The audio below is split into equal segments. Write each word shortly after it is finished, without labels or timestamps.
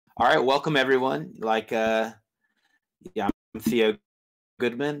All right, welcome everyone. Yeah, I'm Theo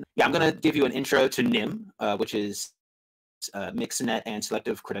Goodman. Yeah, I'm going to give you an intro to NIM, which is Mixed-Net and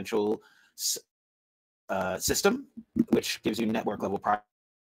Selective Credential System, which gives you network level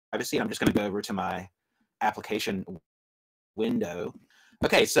privacy. I'm just going to go over to my application window.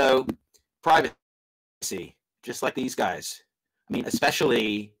 Okay, so privacy, just like these guys. I mean,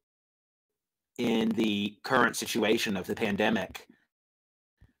 especially in the current situation of the pandemic.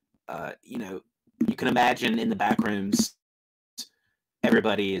 You can imagine in the back rooms,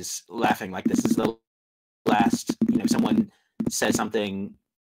 everybody is laughing like this is the last, someone says something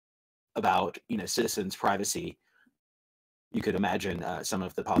about, citizens' privacy. You could imagine some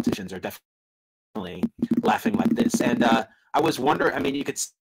of the politicians are definitely laughing like this. And I was wondering, I mean, you could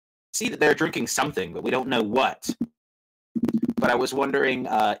see that they're drinking something, but we don't know what. But I was wondering,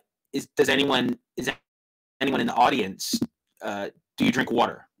 is anyone in the audience, do you drink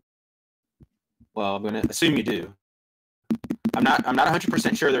water? Well, I'm going to assume you do. I'm not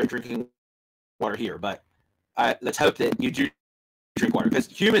 100% sure they're drinking water here, but let's hope that you do drink water, because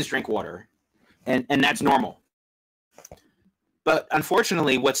humans drink water, and that's normal. But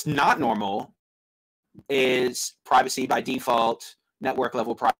unfortunately, what's not normal is privacy by default, network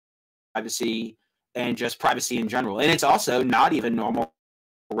level privacy, and just privacy in general. And it's also not even normal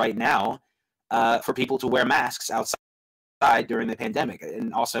right now for people to wear masks outside during the pandemic,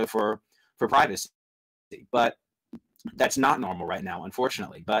 and also for privacy. But that's not normal right now,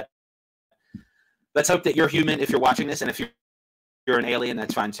 unfortunately. But let's hope that you're human if you're watching this, and if you're an alien,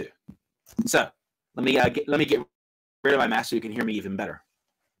 that's fine too. So let me get rid of my mask so you can hear me even better.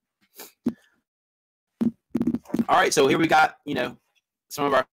 All right, so here we got some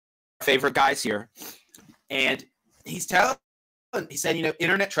of our favorite guys here, and he said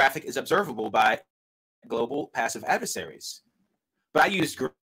internet traffic is observable by global passive adversaries, but I used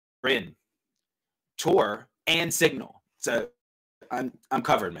Grin, Tor, and Signal, so I'm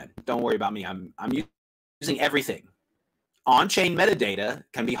covered, man. Don't worry about me. I'm using everything. On-chain metadata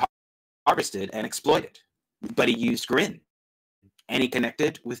can be harvested and exploited, but he used Grin, and he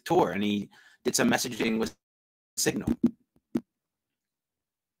connected with Tor, and he did some messaging with Signal.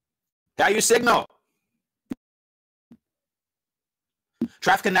 I use Signal.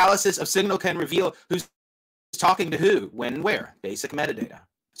 Traffic analysis of Signal can reveal who's talking to who, when, and where. Basic metadata.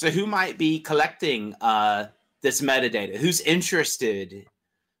 So who might be collecting this metadata? Who's interested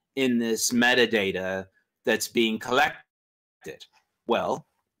in this metadata that's being collected? Well,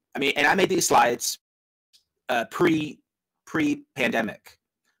 I mean, and I made these slides pre-pandemic,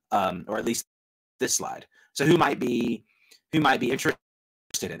 or at least this slide. So who might be interested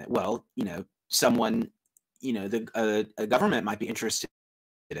in it? Well, someone, a government might be interested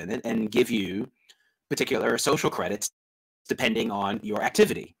in it and give you particular social credits depending on your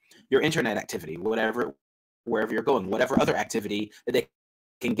activity, your internet activity, wherever you're going, whatever other activity that they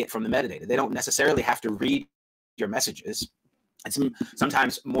can get from the metadata. They don't necessarily have to read your messages. It's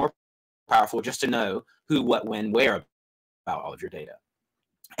sometimes more powerful just to know who, what, when, where about all of your data.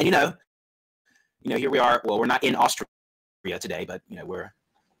 And here we are. Well, we're not in Austria today, but we're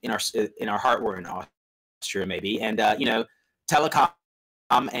in our heart. We're in Austria, maybe, and telecom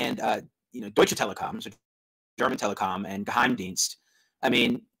and Deutsche Telekom, so German Telekom and Geheimdienst. I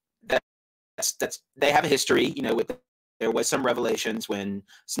mean, that's they have a history. There was some revelations when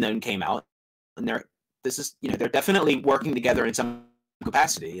Snowden came out, and they're definitely working together in some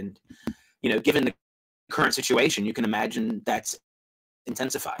capacity. And given the current situation, you can imagine that's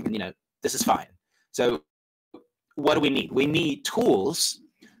intensifying. And this is fine. So what do we need? We need tools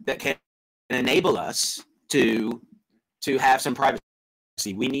that can enable us to have some privacy.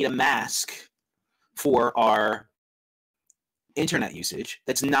 We need a mask for our internet usage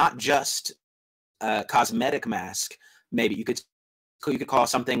that's not just a cosmetic mask. Maybe you could call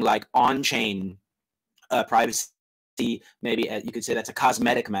something like on-chain privacy. Maybe you could say that's a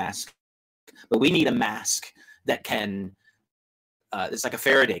cosmetic mask. But we need a mask that can it's like a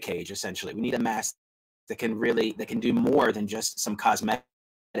Faraday cage, essentially. We need a mask that can do more than just some cosmetic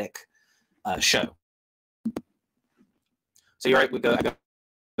show. So you're right. I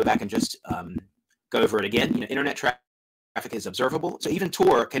go back and just go over it again. Internet traffic is observable. So even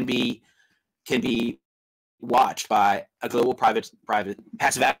Tor can be watched by a global private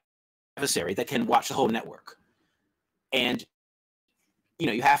passive adversary that can watch the whole network. And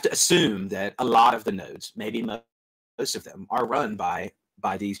you have to assume that a lot of the nodes, maybe most of them, are run by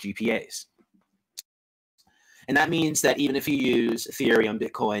these GPAs. And that means that even if you use Ethereum,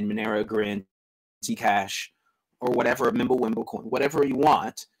 Bitcoin, Monero, Grin, Zcash, or whatever, Mimble, coin, whatever you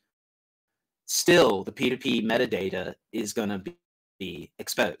want, still the P2P metadata is going to be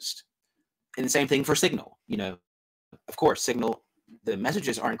exposed. And the same thing for Signal. Of course, Signal, the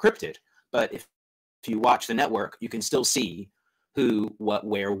messages are encrypted, but if you watch the network, you can still see who, what,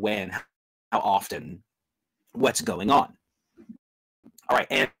 where, when, how often, what's going on. All right,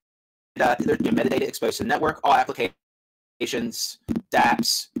 and there's metadata exposed to the network, all applications,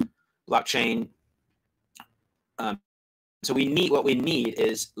 dApps, blockchain. So what we need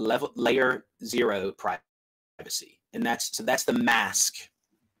is layer 0 privacy, and that's the mask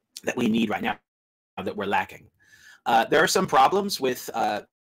that we need right now that we're lacking. There are some problems with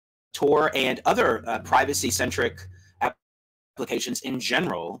Tor and other privacy-centric applications in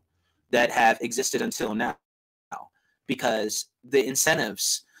general that have existed until now, because the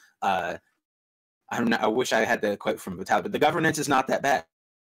incentives, I don't know, I wish I had the quote from Vitalik, but the governance is not that bad.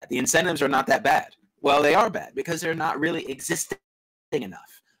 The incentives are not that bad. Well, they are bad because they're not really existing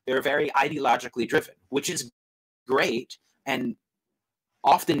enough. They're very ideologically driven, which is great and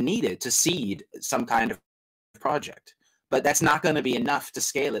often needed to seed some kind of project, but that's not going to be enough to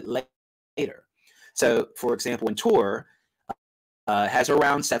scale it later. So, for example, when Tor has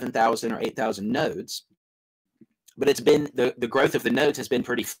around 7,000 or 8,000 nodes, but it's been the growth of the nodes has been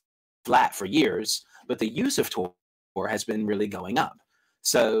pretty flat for years, but the use of Tor has been really going up.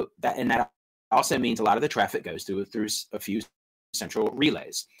 So that also means a lot of the traffic goes through a few central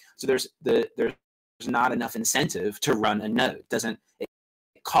relays. So there's not enough incentive to run a node. It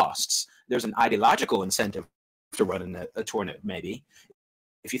costs. There's an ideological incentive to run a Tor node, maybe,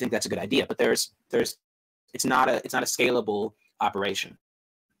 if you think that's a good idea. But it's not a scalable operation.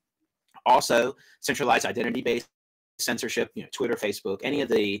 Also, centralized identity-based censorship, Twitter, Facebook, any of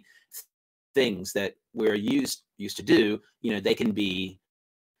the things that we're used to do, they can be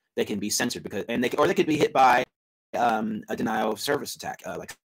censored because they could be hit by a denial of service attack.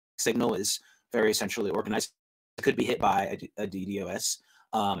 Like Signal is very centrally organized. It could be hit by a DDoS,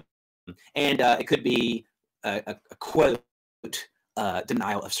 and it could be a quote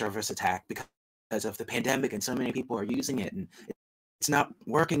denial of service attack because of the pandemic and so many people are using it and it's not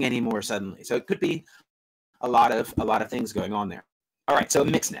working anymore suddenly. So it could be a lot of things going on there. All right, so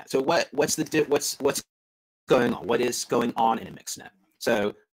mixnet. So what's going on? What is going on in a mixnet?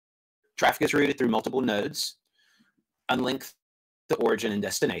 So traffic is routed through multiple nodes, unlinked the origin and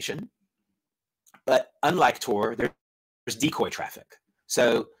destination. But unlike Tor, there's decoy traffic.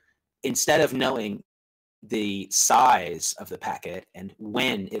 So instead of knowing the size of the packet and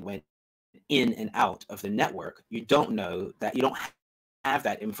when it went in and out of the network, you don't have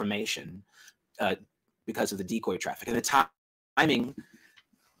that information because of the decoy traffic. And the timing,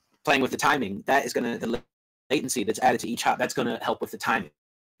 playing with the timing, that is going to, the latency that's added to each hop, that's going to help with the timing.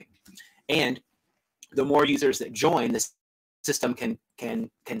 And the more users that join, this system can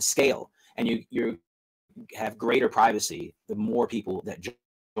scale, and you have greater privacy the more people that join.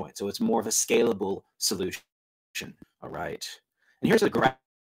 So it's more of a scalable solution. All right. And here's a graph.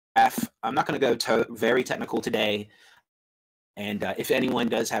 I'm not going to go very technical today. And if anyone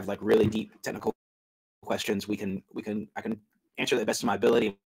does have like really deep technical questions, I can answer the best of my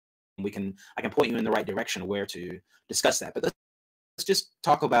ability. I can point you in the right direction where to discuss that. But let's just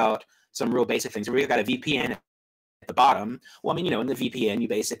talk about some real basic things. We've got a VPN at the bottom. Well, I mean, in the VPN, you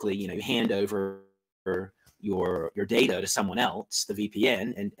basically, you hand over your data to someone else, the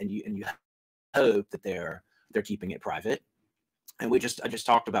VPN, and you hope that they're keeping it private. And I just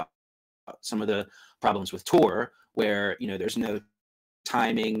talked about some of the problems with Tor, where there's no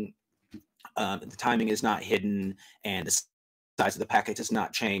timing, the timing is not hidden, and the size of the packet does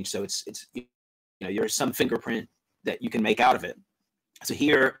not change. So it's there's some fingerprint that you can make out of it. So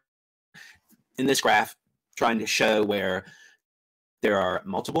here in this graph, trying to show where there are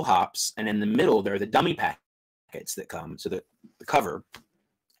multiple hops, and in the middle there are the dummy packets that come, so the cover,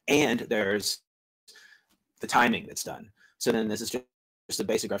 and there's the timing that's done. So then this is just a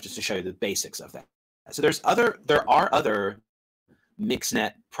basic graph just to show you the basics of that. So there are other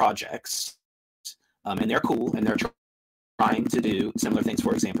mixnet projects, and they're cool, and they're trying to do similar things.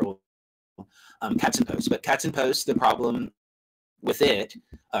 For example, Cats and Posts. But Cats and Posts, the problem with it,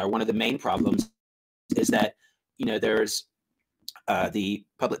 or one of the main problems, is that there's the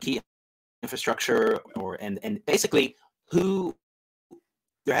public key infrastructure, and basically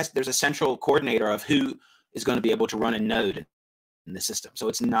there's a central coordinator of who is going to be able to run a node in the system. So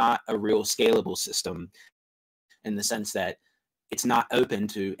it's not a real scalable system in the sense that it's not open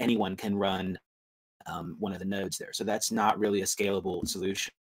to anyone can run one of the nodes there. So that's not really a scalable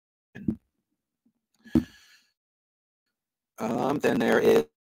solution. Then there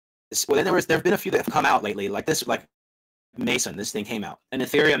have been a few that have come out lately, like this, like Mason. This thing came out, an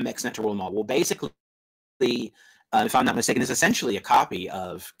Ethereum mixnet to rule them all. Well, basically, if I'm not mistaken, is essentially a copy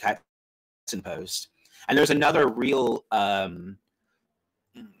of Cats and Post. And there's another real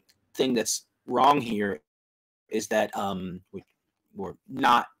thing that's wrong here is that we're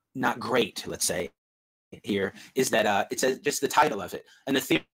not great, let's say, here, is that it says just the title of it, an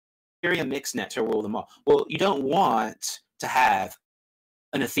Ethereum mixnet to rule them all. Well, you don't want to have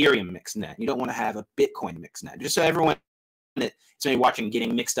an Ethereum mixnet. You don't want to have a Bitcoin mixnet. Just so everyone that's maybe watching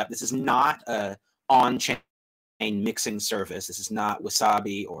getting mixed up, this is not a on-chain mixing service. This is not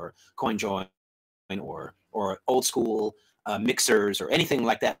Wasabi or CoinJoin or old school mixers or anything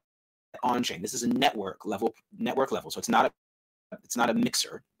like that on-chain. This is a network level. So it's not a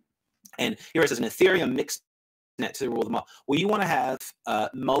mixer. And here it says an Ethereum mixnet to rule them all. Well, you want to have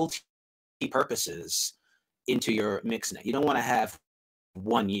multi-purposes into your mixnet. You don't want to have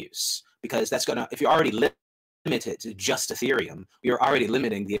one use, because that's going to, if you're already limited to just Ethereum, you're already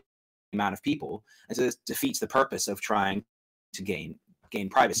limiting the amount of people, and so this defeats the purpose of trying to gain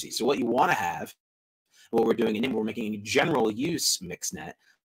privacy. So what you want to have, what we're doing, and we're making a general use mixnet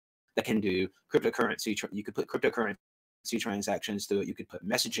that can do cryptocurrency. You could put cryptocurrency transactions through it. You could put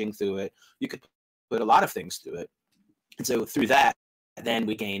messaging through it. You could put a lot of things through it. And so through that, then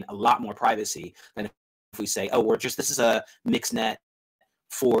we gain a lot more privacy than if we say, oh, this is a mixnet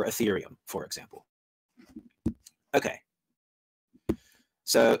for Ethereum, for example. Okay.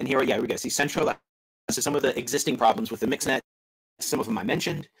 So, and here we go. See, centralized. So some of the existing problems with the mixnet, some of them I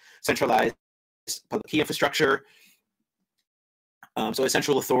mentioned. Centralized public key infrastructure. So a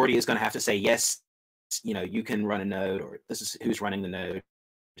central authority is going to have to say, yes, you can run a node, or this is who's running the node.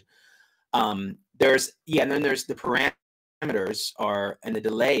 And then there's the parameters and the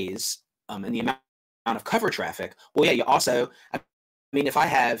delays and the amount of cover traffic. Well, yeah, you also, I mean, if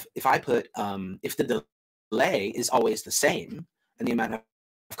the delay is always the same and the amount of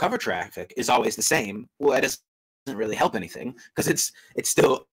cover traffic is always the same, well, that doesn't really help anything, because it's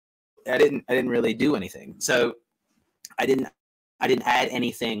still, I didn't really do anything. So I didn't add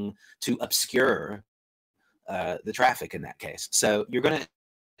anything to obscure the traffic in that case. So you're gonna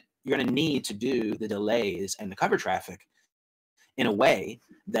need to do the delays and the cover traffic in a way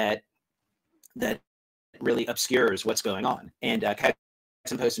that really obscures what's going on. And Cats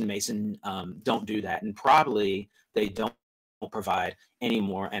and Post and Mason don't do that, and probably they don't provide any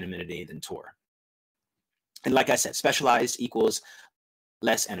more anonymity than Tor. And like I said, specialized equals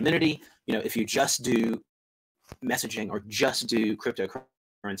less anonymity. If you just do messaging or just do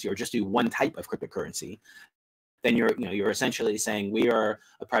cryptocurrency or just do one type of cryptocurrency, then you're essentially saying we are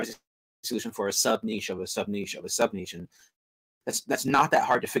a privacy solution for a sub niche of a sub niche of a sub niche, and that's not that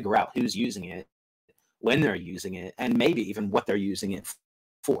hard to figure out who's using it, when they're using it, and maybe even what they're using it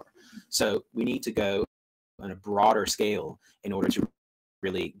for. So we need to go on a broader scale in order to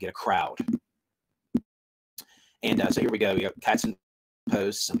really get a crowd. And so here we go. We have Cats and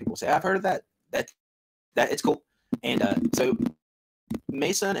Post. Some people say, I've heard of that. That it's cool. And so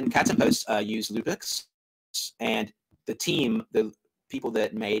Mason and Cats and Post use Lupix, and the people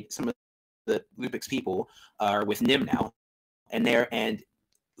that made some of the Lupix people are with NIM now, and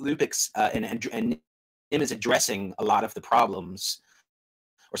Lupix and NIM is addressing a lot of the problems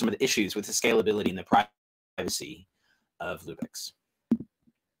or some of the issues with the scalability and the privacy of Lupix.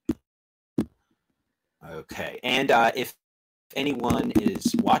 Okay, and if anyone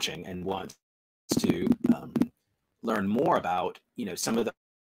is watching and wants to learn more about some of the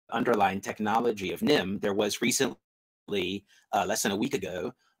underlying technology of NIM, there was recently, less than a week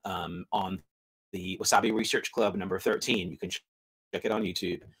ago, on the Wasabi Research Club number 13. You can check it on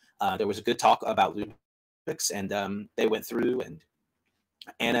YouTube. There was a good talk about Lupix, and they went through, and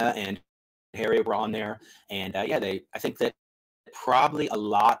Anna and Harry were on there, and I think that probably a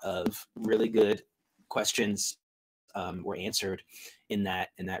lot of really good questions were answered in that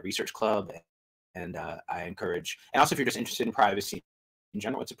research club. And I encourage, and also if you're just interested in privacy in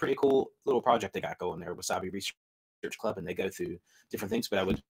general, it's a pretty cool little project they got going there, Wasabi Research Club, and they go through different things. But I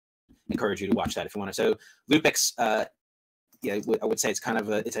would encourage you to watch that if you want to. So Lupix, I would say it's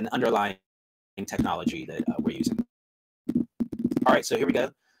it's an underlying technology that we're using. All right, so here we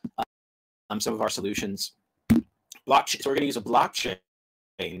go. Some of our solutions. Blockchain. So we're going to use a blockchain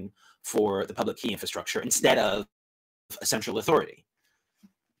for the public key infrastructure instead of a central authority.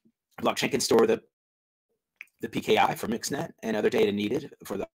 Blockchain can store the PKI for Mixnet and other data needed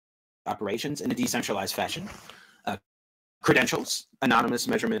for the operations in a decentralized fashion. Credentials, anonymous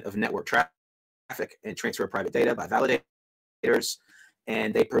measurement of network traffic and transfer of private data by validators,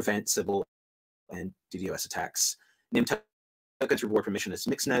 and they prevent Sybil and DDoS attacks. NIM tokens reward permissionless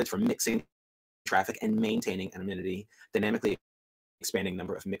mix nodes for mixing traffic and maintaining anonymity, dynamically expanding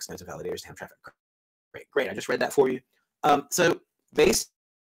number of mixed nodes and validators to have traffic Great. I just read that for you. So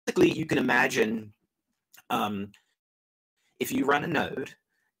basically, you can imagine if you run a node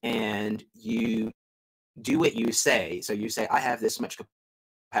and you do what you say. So you say, I have this much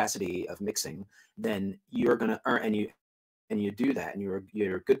capacity of mixing, then you're going to earn, and you do that, and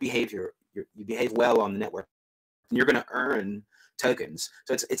you're good behavior. You behave well on the network, and you're going to earn tokens.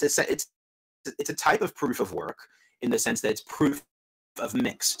 So it's a type of proof of work in the sense that it's proof of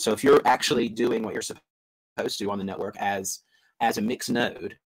mix. So if you're actually doing what you're supposed to on the network as a mix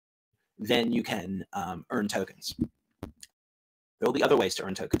node, then you can earn tokens. There will be other ways to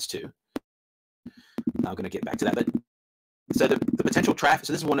earn tokens too. I'm going to get back to that. But so the potential traffic,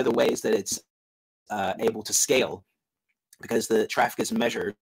 so this is one of the ways that it's able to scale, because the traffic is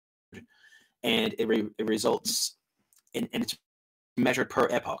measured and it results in, and it's measured per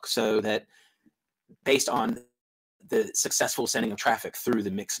epoch, so that based on the successful sending of traffic through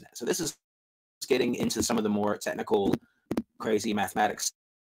the mixnet. So this is getting into some of the more technical, crazy mathematics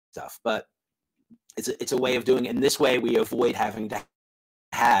stuff, but it's a way of doing it. In this way, we avoid having to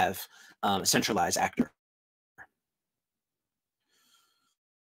have a centralized actor.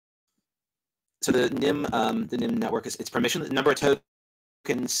 So the NIM network is permissionless, the number of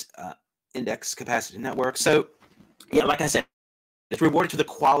tokens, index capacity network. So yeah, like I said, it's rewarded to the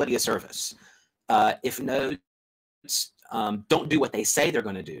quality of service. If nodes don't do what they say they're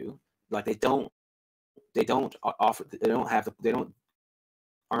going to do, like they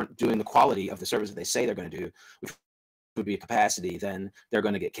aren't doing the quality of the service that they say they're going to do, which would be a capacity, then they're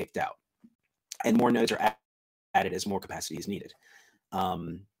going to get kicked out. And more nodes are added as more capacity is needed.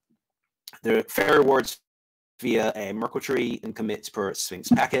 The fair rewards via a Merkle tree and commits per Sphinx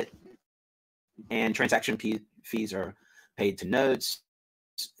packet, and transaction fees are paid to nodes.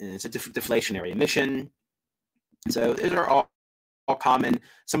 And it's a deflationary emission. So these are all common.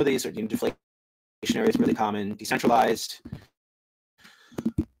 Some of these are deflationary is really common. Decentralized.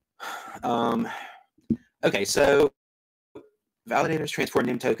 Okay, so validators transport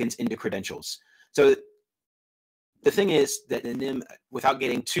NIM tokens into credentials. So the thing is that the NIM, without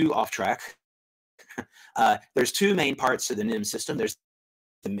getting too off track, there's two main parts to the NIM system. There's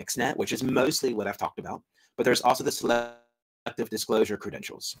the mixnet, which is mostly what I've talked about, but there's also the selective disclosure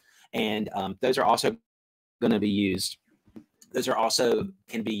credentials, and those are also going to be used. Those are also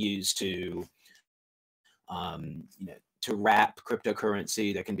can be used to, to wrap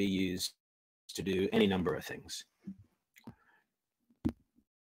cryptocurrency. That can be used to do any number of things.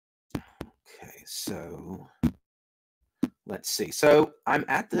 Okay, so let's see. So I'm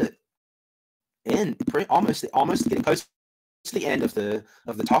at the end, almost getting close to the end of the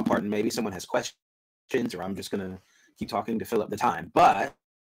talk part, and maybe someone has questions, or I'm just gonna keep talking to fill up the time. But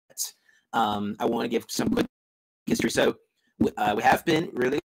I want to give some quick history. So we have been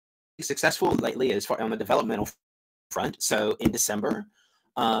really successful lately as far on the developmental front. So in December,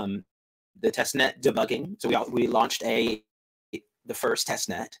 the testnet debugging. So we launched the first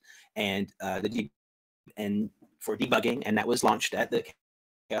testnet, and for debugging, and that was launched at the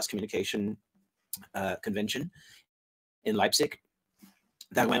Chaos Communication convention in Leipzig.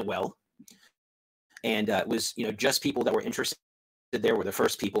 That went well, and it was just people that were interested there were the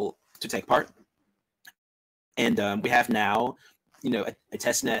first people to take part. And we have now a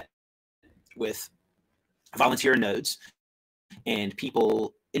testnet with volunteer nodes and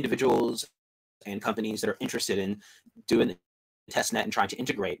individuals and companies that are interested in doing the testnet and trying to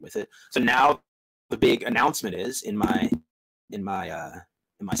integrate with it. So now the big announcement is in my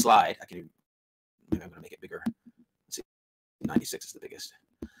slide. Maybe I'm going to make it bigger. Let's see, 96 is the biggest.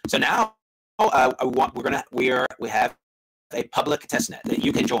 So now we have a public testnet that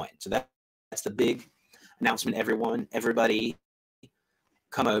you can join. So that's the big announcement. Everybody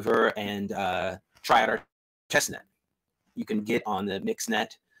come over and try out our testnet. You can get on the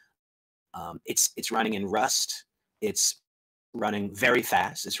mixnet. It's running in Rust. It's running very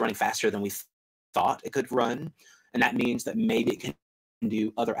fast. It's running faster than we thought it could run, and that means that maybe it can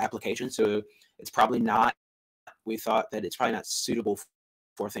do other applications. So it's probably not. We thought that it's probably not suitable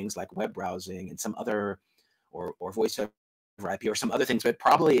for things like web browsing and some other, or voice over IP or some other things, but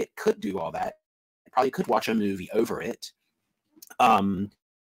probably it could do all that. It probably could watch a movie over it,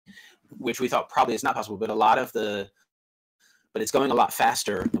 which we thought probably is not possible. But it's going a lot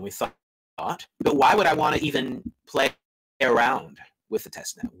faster than we thought. But why would I want to even play around with the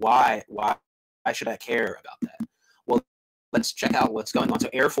testnet? Why should I care about that? Well, let's check out what's going on. So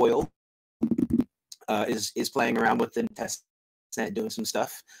Airfoil is playing around with the testnet, doing some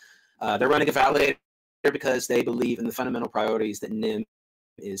stuff. They're running a validator because they believe in the fundamental priorities that NIM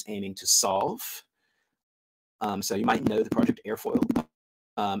is aiming to solve. So you might know the project Airfoil.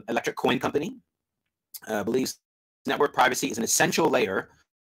 Electric Coin Company believes network privacy is an essential layer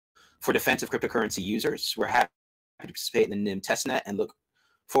for defensive cryptocurrency users. We're happy to participate in the NIM testnet and look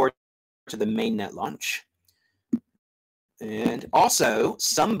forward to the mainnet launch. And also,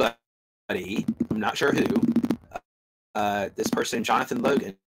 somebody, I'm not sure who, this person, Jonathan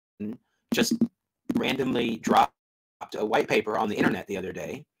Logan, just randomly dropped a white paper on the internet the other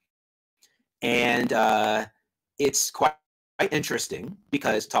day. And it's quite interesting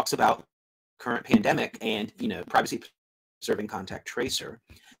because it talks about current pandemic and, privacy preserving contact tracer.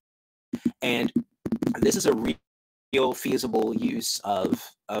 And this is a real feasible use of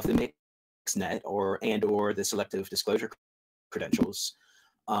the mixnet or the selective disclosure credentials.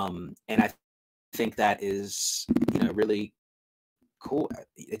 And I think that is, really cool.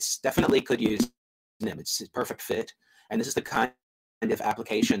 It's definitely could use NIM. It's a perfect fit. And this is the kind of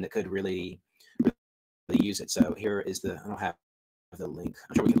application that could really use it. So here is I don't have the link.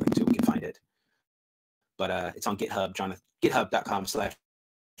 I'm sure we can link to it. We can find it. But it's on GitHub,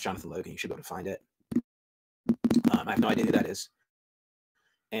 github.com/Jonathan Logan. You should be able to find it. I have no idea who that is.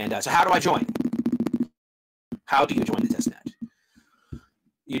 And so how do I join? How do you join the testnet?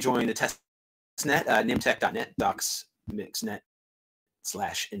 You join the testnet, nimtech.net, docs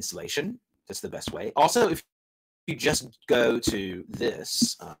mixnet/installation. That's the best way. Also, if you just go to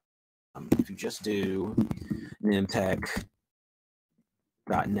this, if you just do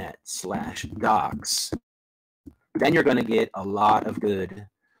nimtech.net/docs, then you're going to get a lot of good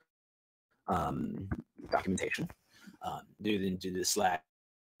documentation. Do the /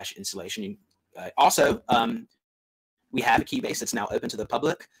 installation. Also, we have a Keybase that's now open to the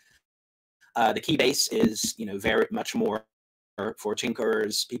public. The Keybase is, very much more for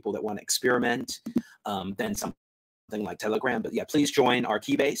tinkerers, people that want to experiment, than something like Telegram. But yeah, please join our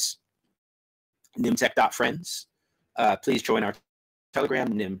Keybase, nimtech.friends. Please join our Telegram,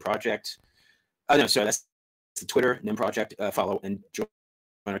 Nim Project. Oh no, sorry, that's the Twitter, Nim Project. Follow and join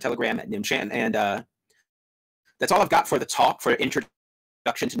our Telegram at NimChan. And that's all I've got for the talk, for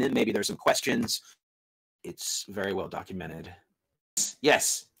introduction to Nim. Maybe there's some questions. It's very well documented.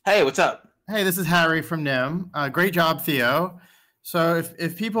 Yes. Hey, what's up? Hey, this is Harry from Nim. Great job, Theo. So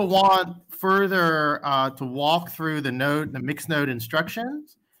if people want further to walk through the mixed node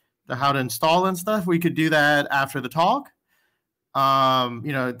instructions, how to install and stuff, we could do that after the talk.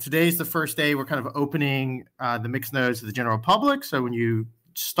 Today's the first day we're kind of opening the mixed nodes to the general public. So when you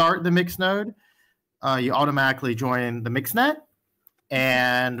start the mixed node, you automatically join the mixnet.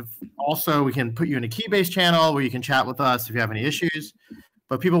 And also we can put you in a Keybase channel where you can chat with us if you have any issues.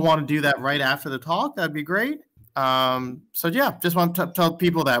 But people want to do that right after the talk, that'd be great. So yeah, just want to tell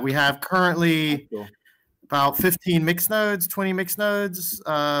people that we have currently about 15 mixed nodes, 20 mixed nodes,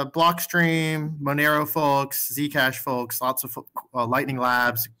 Blockstream, Monero folks, Zcash folks, lots of Lightning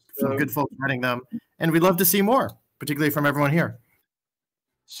Labs, some good folks running them. And we'd love to see more, particularly from everyone here.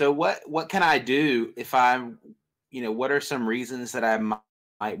 So what can I do if I'm, what are some reasons that I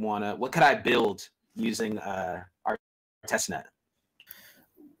might want to, what could I build using our testnet?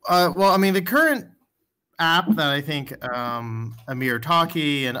 Well, I mean, the current app that I think Amir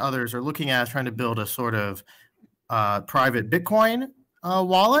Taki and others are looking at is trying to build a sort of private Bitcoin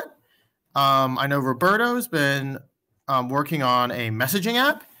wallet. I know Roberto's been working on a messaging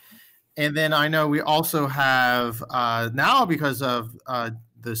app. And then I know we also have now, because of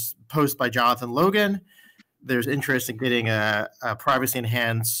this post by Jonathan Logan, there's interest in getting a privacy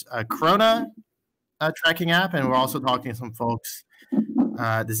enhanced Corona tracking app. And we're also talking to some folks,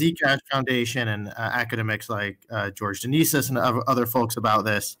 the Zcash Foundation and academics like George Denises and other folks about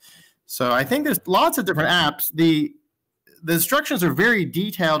this. So I think there's lots of different apps. The instructions are very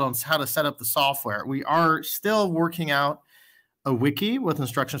detailed on how to set up the software. We are still working out a wiki with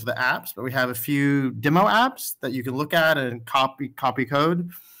instructions for the apps, but we have a few demo apps that you can look at and copy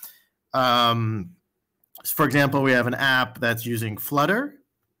code. For example, we have an app that's using Flutter.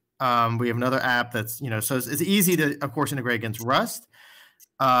 We have another app that's, so it's easy to, of course, integrate against Rust.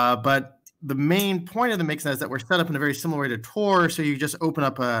 But the main point of the mixnet is that we're set up in a very similar way to Tor. So you just open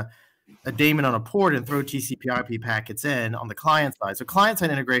up a daemon on a port and throw TCP/IP packets in on the client side. So client-side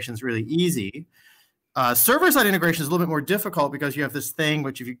integration is really easy. Server-side integration is a little bit more difficult because you have this thing,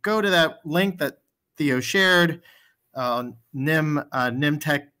 which if you go to that link that Theo shared,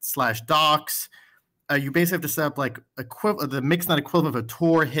 nimtech/docs, you basically have to set up like the mixnet equivalent of a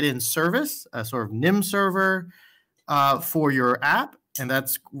Tor hidden service, a sort of NIM server for your app. And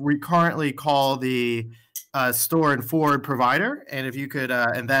that's we currently call the store and forward provider. And if you could,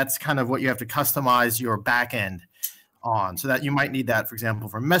 and that's kind of what you have to customize your backend on. So that you might need that, for example,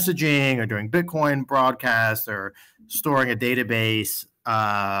 for messaging or doing Bitcoin broadcasts or storing a database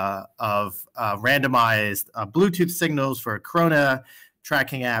randomized Bluetooth signals for a Corona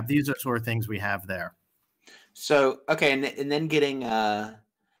tracking app. These are sort of things we have there. So, okay, and then getting and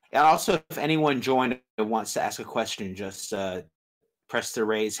also if anyone joined and wants to ask a question, just press the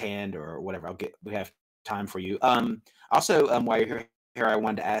raise hand or whatever. We have time for you. Also, while you're here, I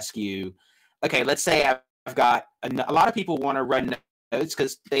wanted to ask you, okay, let's say I've got a lot of people want to run nodes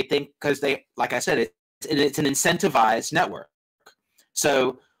because they, like I said, it's an incentivized network.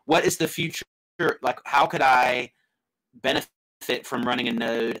 So what is the future? Like, how could I benefit from running a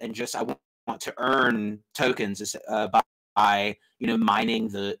node and just, I want to earn tokens by,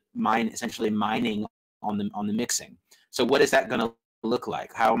 essentially mining on the mixing. So what is that going to look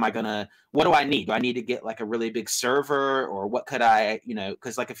like? How am I going to, what do I need? Do I need to get like a really big server, or what could I,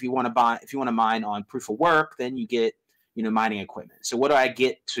 because like if you want to mine on proof of work, then you get, mining equipment. So what do I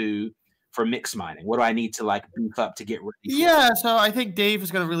get for mix mining? What do I need to like beef up to get ready for? Yeah, so I think Dave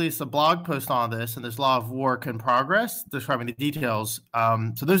is going to release a blog post on this, and there's a lot of work in progress describing the details.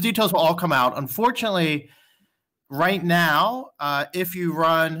 So those details will all come out. Unfortunately, right now, if you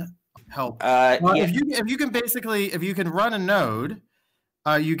run help, if you can run a node,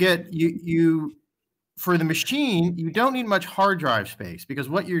 you for the machine, you don't need much hard drive space, because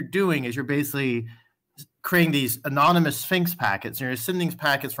what you're doing is you're basically creating these anonymous Sphinx packets, and you're sending these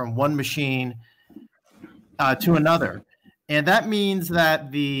packets from one machine to another. And that means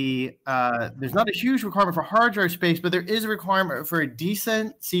that there's not a huge requirement for hard drive space, but there is a requirement for a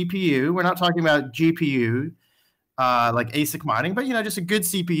decent CPU. We're not talking about GPU, like ASIC mining, but just a good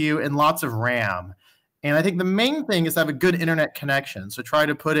CPU and lots of RAM. And I think the main thing is to have a good internet connection. So try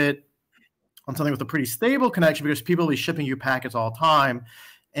to put it on something with a pretty stable connection, because people will be shipping you packets all the time.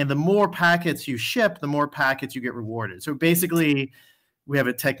 And the more packets you ship, the more packets you get rewarded. So basically, we have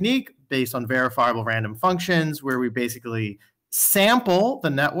a technique based on verifiable random functions where we basically sample the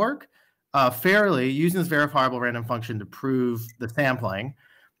network fairly using this verifiable random function to prove the sampling.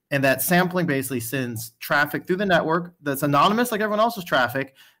 And that sampling basically sends traffic through the network that's anonymous like everyone else's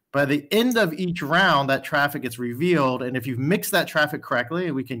traffic. By the end of each round, that traffic gets revealed. And if you've mixed that traffic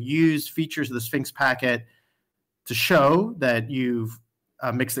correctly, we can use features of the Sphinx packet to show that you've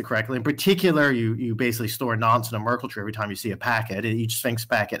mixed it correctly. In particular, you basically store a nonce and a Merkle tree every time you see a packet. And each Sphinx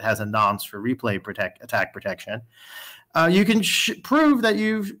packet has a nonce for replay attack protection. You can prove that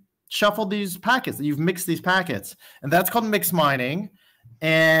you've shuffled these packets, that you've mixed these packets. And that's called mix mining.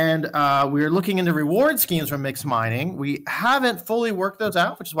 And we're looking into reward schemes for mix mining. We haven't fully worked those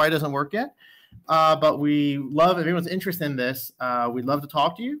out, which is why it doesn't work yet. But we love, if anyone's interested in this, we'd love to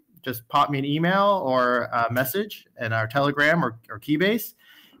talk to you. Just pop me an email or a message in our Telegram or Keybase.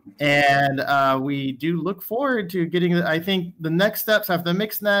 And we do look forward to getting, I think the next steps after the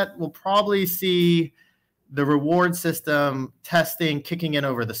MixNet, we'll probably see the reward system testing kicking in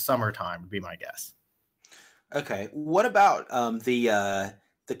over the summertime, would be my guess. Okay. What about the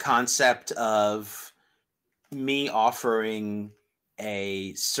concept of me offering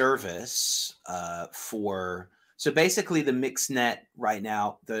a service so basically the MixNet right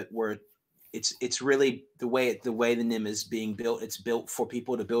now, it's really the way the NIM is being built. It's built for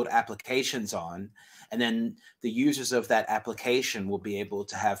people to build applications on, and then the users of that application will be able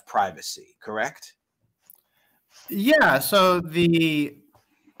to have privacy. Correct? Yeah. So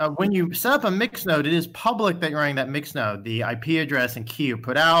when you set up a mix node, it is public that you're running that mix node. The IP address and key are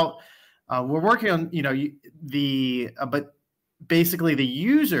put out. We're working on but basically the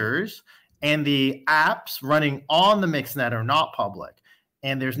users and the apps running on the MixNet are not public.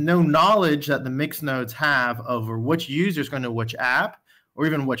 And there's no knowledge that the mix nodes have over which user is going to which app, or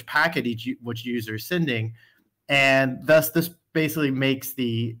even which packet which user is sending. And thus, this basically makes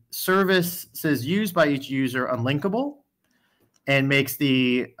the services used by each user unlinkable, and makes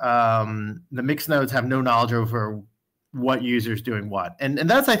the mix nodes have no knowledge over what user is doing what. And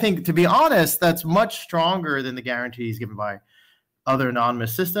that's, I think, to be honest, that's much stronger than the guarantees given by other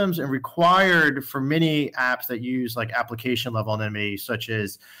anonymous systems, and required for many apps that use like application level anonymity, such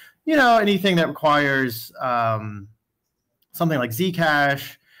as, anything that requires something like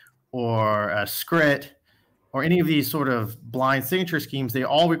Zcash or Scrypt or any of these sort of blind signature schemes. They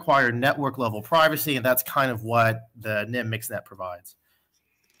all require network level privacy, and that's kind of what the NIM MixNet provides.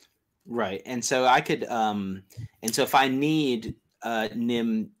 Right. And so I could, so if I need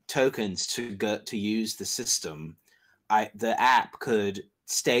NIM tokens to use the system, the app could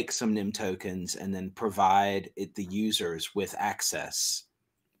stake some NIM tokens and then provide the users with access.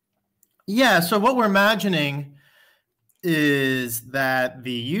 Yeah. So what we're imagining is that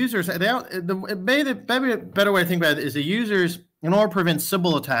the users, maybe a better way to think about it is the users, in order to prevent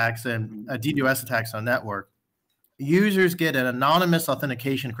Sybil attacks and DDoS attacks on network, users get an anonymous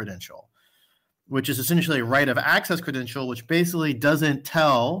authentication credential, which is essentially a right of access credential, which basically doesn't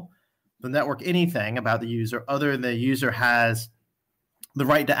tell the network anything about the user other than the user has the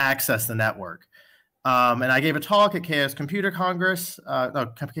right to access the network. And I gave a talk at Chaos Computer Congress,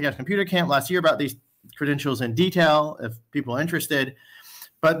 Chaos Computer Camp last year about these credentials in detail, if people are interested.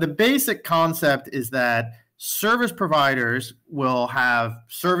 But the basic concept is that service providers will have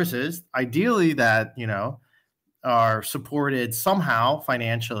services, ideally that, you know, are supported somehow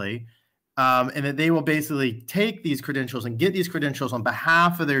financially, and that they will basically take these credentials and get these credentials on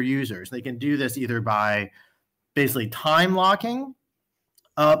behalf of their users. They can do this either by basically time locking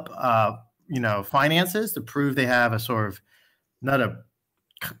up, you know, finances to prove they have a sort of, not a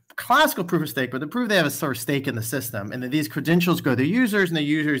classical proof of stake, but to prove they have a sort of stake in the system, and that these credentials go to users, and the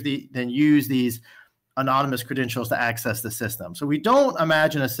users then use these anonymous credentials to access the system. So we don't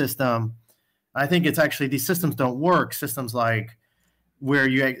imagine a system. I think it's actually, these systems don't work. Systems like where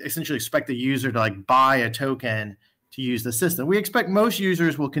you essentially expect the user to like buy a token to use the system. We expect most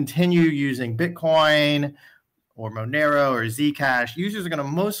users will continue using Bitcoin or Monero or Zcash. Users are going to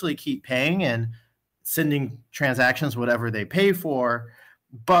mostly keep paying and sending transactions, whatever they pay for.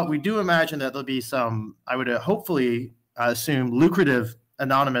 But we do imagine that there'll be some, I would hopefully assume, lucrative,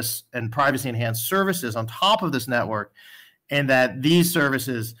 anonymous, and privacy-enhanced services on top of this network, and that these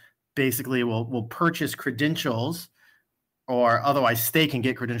services basically will purchase credentials or otherwise stake and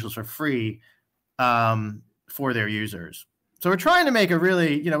get credentials for free for their users. So we're trying to make a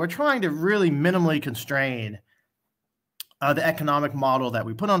really, we're trying to really minimally constrain the economic model that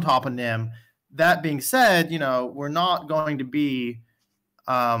we put on top of NIM. That being said, we're not going to be,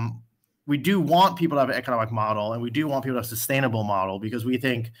 we do want people to have an economic model, and we do want people to have a sustainable model, because we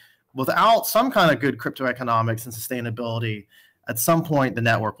think without some kind of good crypto economics and sustainability, at some point the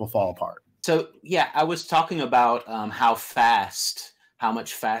network will fall apart. So yeah, I was talking about how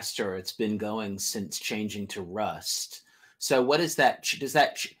much faster it's been going since changing to Rust. So what is that?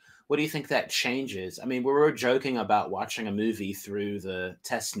 What do you think that changes? I mean, we were joking about watching a movie through the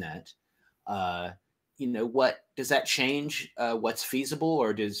test net. What does that change? What's feasible,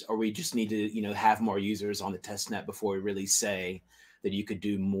 or we just need to have more users on the test net before we really say that you could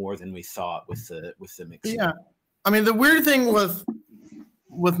do more than we thought with the mix? Yeah, I mean, the weird thing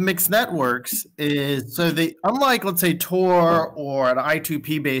with mixed networks is, so unlike, let's say, Tor or an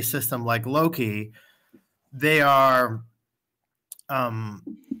I2P based system like Loki, they are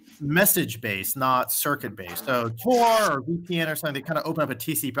message based, not circuit based. So Tor or VPN or something, they kind of open up a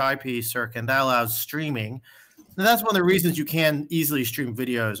TCP/IP circuit, and that allows streaming. And that's one of the reasons you can easily stream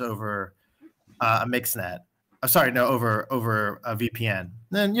videos over a mixed net. Over a VPN.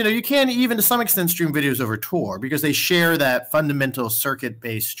 Then you can even to some extent stream videos over Tor, because they share that fundamental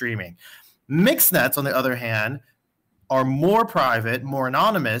circuit-based streaming. Mixed nets, on the other hand, are more private, more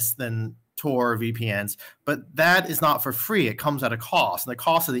anonymous than Tor or VPNs, but that is not for free. It comes at a cost, and the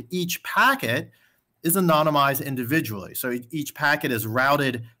cost of each packet is anonymized individually. So each packet is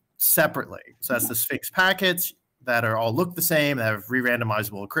routed separately. So that's the fixed packets that are all look the same, that have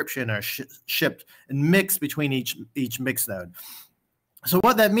re-randomizable encryption, are shipped and mixed between each mix node. So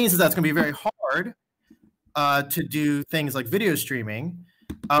what that means is that's going to be very hard to do things like video streaming.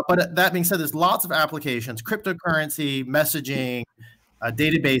 But that being said, there's lots of applications, cryptocurrency, messaging,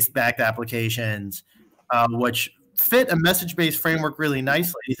 database-backed applications, which fit a message-based framework really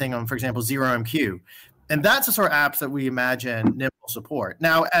nicely. Anything on, for example, ZeroMQ. And that's the sort of apps that we imagine NIM will support.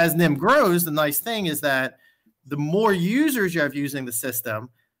 Now, as NIM grows, the nice thing is that the more users you have using the system,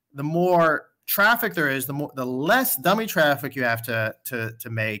 the more traffic there is, the less dummy traffic you have to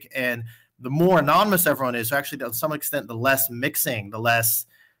make, and the more anonymous everyone is. So actually, to some extent, the less mixing, the less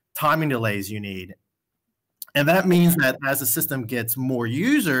timing delays you need. And that means that as the system gets more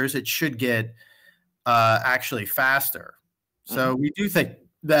users, it should get actually faster. So we do think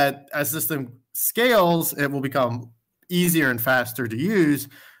that as the system scales, it will become easier and faster to use,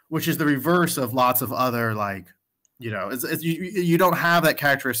 which is the reverse of lots of other, like, you don't have that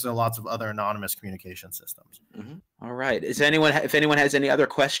characteristic in lots of other anonymous communication systems. All right. If anyone has any other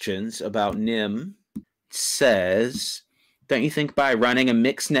questions about NIM, says, don't you think by running a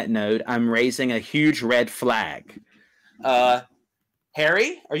mixed-net node, I'm raising a huge red flag?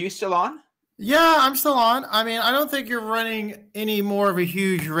 Harry, are you still on? Yeah, I'm still on. I mean, I don't think you're running any more of a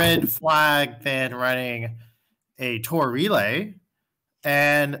huge red flag than running a Tor relay.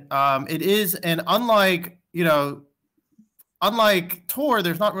 And it is, and unlike Tor,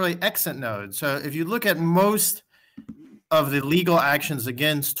 there's not really exit nodes. So if you look at most of the legal actions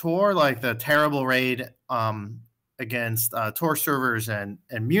against Tor, like the terrible raid against Tor servers and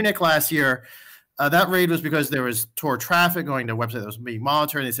Munich last year, That raid was because there was Tor traffic going to a website that was being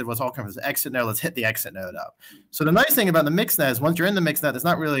monitored. And they said, well, it's all coming from this exit node. Let's hit the exit node up. So the nice thing about the mixnet is once you're in the mixnet, there's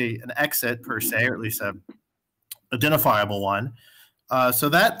not really an exit per se, or at least a identifiable one. So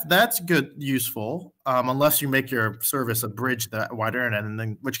that's good, useful, unless you make your service a bridge to the wide internet, and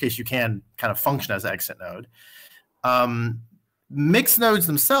in which case you can kind of function as an exit node. Mixed nodes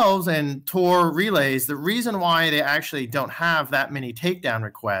themselves and Tor relays, the reason why they actually don't have that many takedown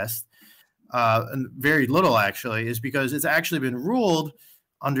requests, and very little actually, is because it's actually been ruled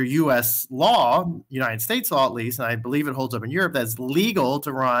under U.S. law, United States law at least, and I believe it holds up in Europe, that's legal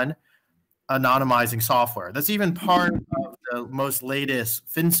to run anonymizing software. That's even part of the most latest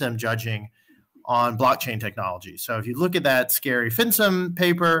FinCEN judging on blockchain technology. So if you look at that scary FinCEN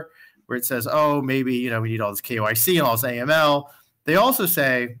paper where it says, oh, maybe we need all this KYC and all this AML, they also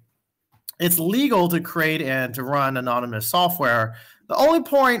say it's legal to create and to run anonymous software. The only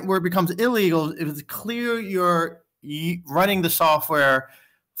point where it becomes illegal is if it's clear you're running the software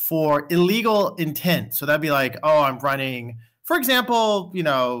for illegal intent. So that'd be like, oh, I'm running, for example,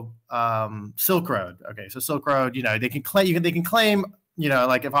 Silk Road. Okay, so Silk Road, they can claim,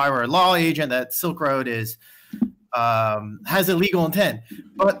 like if I were a law agent, that Silk Road is has illegal intent.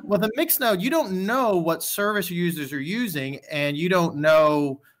 But with a mixed node, you don't know what service your users are using, and you don't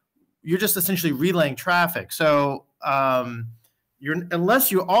know. You're just essentially relaying traffic. So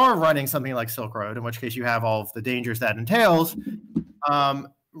unless you are running something like Silk Road, in which case you have all of the dangers that entails,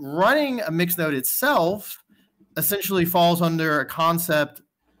 running a mixed node itself essentially falls under a concept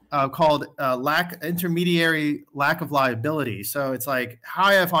called intermediary lack of liability. So it's like,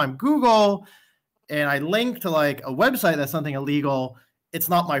 hi, if I'm Google and I link to like a website that's something illegal, it's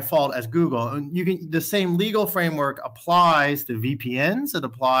not my fault as Google. And the same legal framework applies to VPNs, it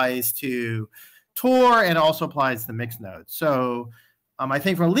applies to Tor, and also applies to mixed nodes. So I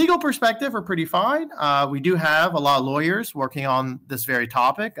think from a legal perspective, we're pretty fine. We do have a lot of lawyers working on this very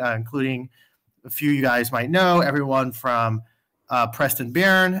topic, including a few you guys might know, everyone from Preston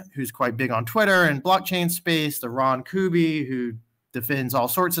Byrne, who's quite big on Twitter and blockchain space, to Ron Kuby, who defends all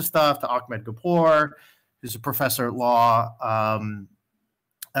sorts of stuff, to Ahmed Kapoor, who's a professor at law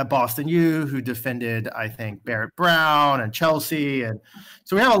at Boston U, who defended, I think, Barrett Brown and Chelsea. And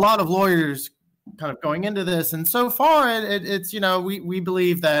so we have a lot of lawyers kind of going into this. And so far, it's we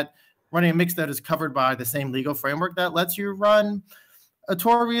believe that running a mixed node is covered by the same legal framework that lets you run a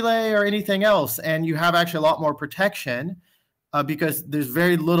Tor relay or anything else. And you have actually a lot more protection because there's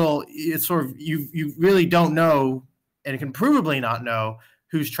very little, it's sort of, you really don't know, and can provably not know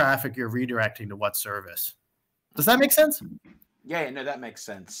whose traffic you're redirecting to what service. Does that make sense? Yeah, no, that makes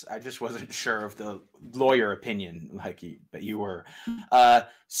sense. I just wasn't sure of the lawyer opinion that you were. Also,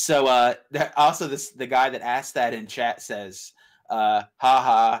 the guy that asked that in chat says,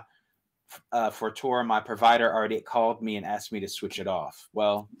 for Tor, my provider already called me and asked me to switch it off.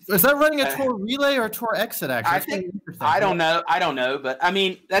 Well, is that running a Tor relay or a Tor exit? Actually, I don't know, but I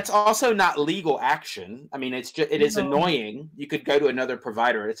mean, that's also not legal action. I mean, it is annoying. You could go to another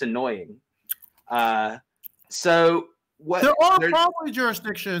provider. It's annoying. So there are probably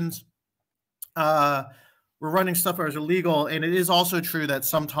jurisdictions where running stuff as illegal, and it is also true that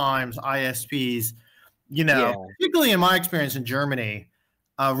sometimes ISPs, particularly in my experience in Germany,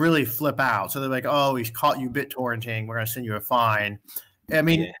 really flip out. So they're like, oh, we caught you BitTorrenting, we're going to send you a fine. I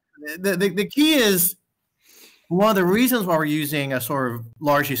mean, the key is, one of the reasons why we're using a sort of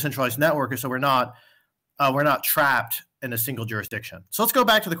largely centralized network is so we're not trapped in a single jurisdiction. So let's go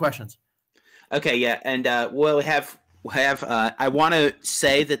back to the questions. Okay, yeah, and we'll have I want to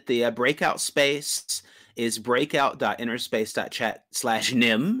say that the breakout space is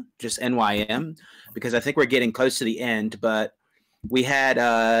breakout.interspace.chat/nym, just NYM, because I think we're getting close to the end. But we had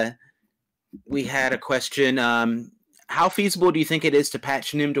a question. How feasible do you think it is to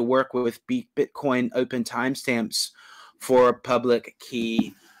patch NIM to work with Bitcoin open timestamps for public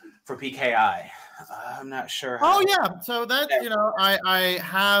key for PKI? I'm not sure. Oh yeah, so that I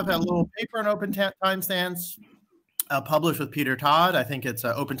have a little paper on open timestamps published with Peter Todd. I think it's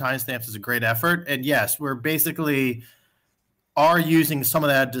open timestamps is a great effort, and yes, we're basically are using some of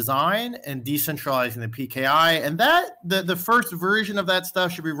that design and decentralizing the PKI, and that the first version of that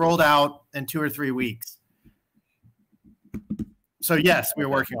stuff should be rolled out in 2 or 3 weeks. So yes, we're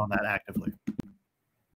working on that actively.